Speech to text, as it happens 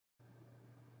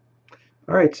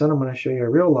Alright, son, I'm going to show you a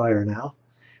real liar now.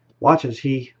 Watch as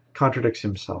he contradicts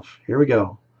himself. Here we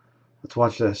go. Let's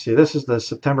watch this. See, this is the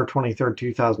September 23rd,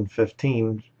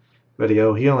 2015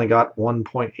 video. He only got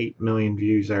 1.8 million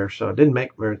views there, so it didn't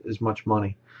make as much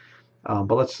money.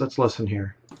 But let's listen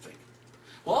here.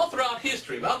 Well, all throughout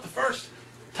history, about the first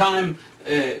time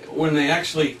when they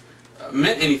actually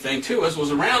meant anything to us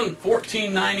was around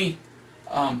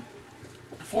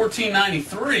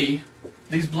 1493.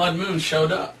 These blood moons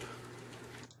showed up.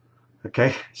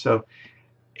 Okay, so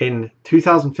in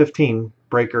 2015,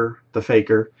 Breaker, the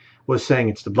faker, was saying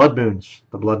it's the blood moons.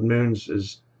 The blood moons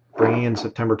is bringing in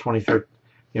September 23rd,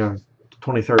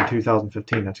 23rd,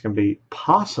 2015. That's going to be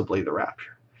possibly the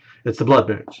rapture. It's the blood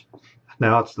moons.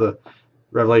 Now it's the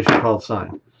Revelation 12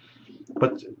 sign.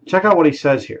 But check out what he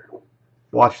says here.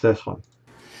 Watch this one.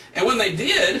 And when they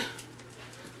did,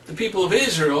 the people of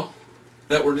Israel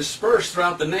that were dispersed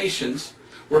throughout the nations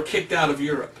were kicked out of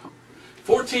Europe.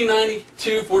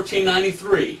 1492,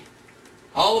 1493,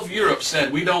 all of Europe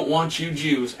said, "We don't want you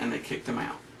Jews," and they kicked them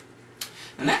out.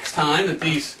 The next time that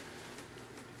these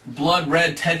blood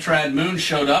red tetrad moons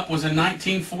showed up was in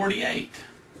 1948.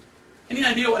 Any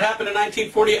idea what happened in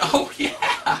 1948? Oh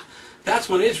yeah, that's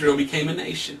when Israel became a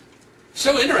nation.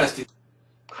 So interesting.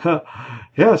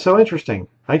 Yeah, so interesting.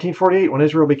 1948, when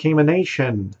Israel became a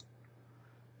nation.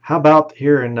 How about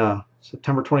here in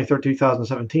September 23rd,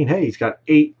 2017? Hey, he's got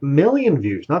 8 million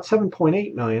views, not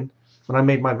 7.8 million when I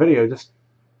made my video just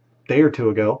a day or two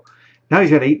ago. Now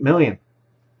he's got 8 million.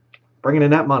 Bringing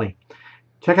in that money.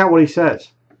 Check out what he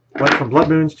says. Went from blood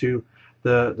moons to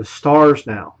the stars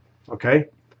now. Okay?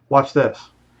 Watch this.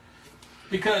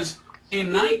 Because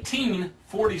in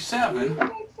 1947,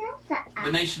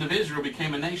 the nation of Israel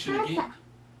became a nation again.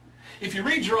 If you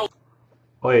read your old...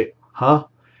 Wait, huh?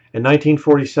 In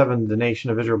 1947, the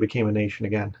nation of Israel became a nation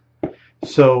again.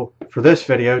 So, for this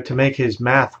video, to make his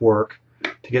math work,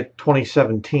 to get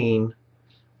 2017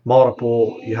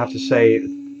 multiple, you have to say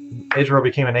Israel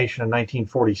became a nation in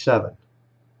 1947.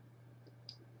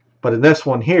 But in this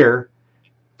one here,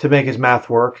 to make his math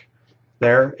work,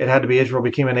 there, it had to be Israel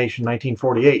became a nation in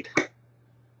 1948.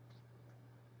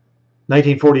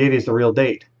 1948 is the real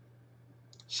date.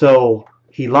 So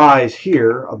he lies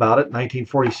here about it,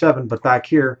 1947, but back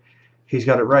here, he's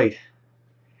got it right.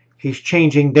 He's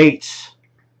changing dates.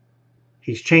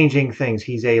 He's changing things.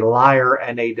 He's a liar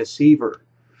and a deceiver.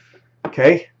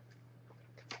 Okay?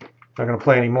 Not going to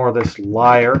play any more of this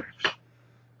liar.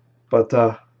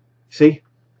 But, see?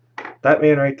 That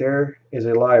man right there is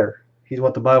a liar. He's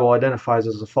what the Bible identifies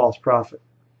as a false prophet.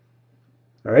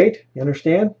 Alright? You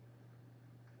understand?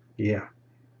 Yeah.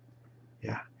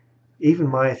 Yeah. Even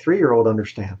my 3-year-old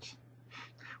understands.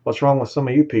 What's wrong with some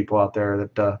of you people out there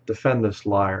that defend this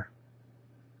liar?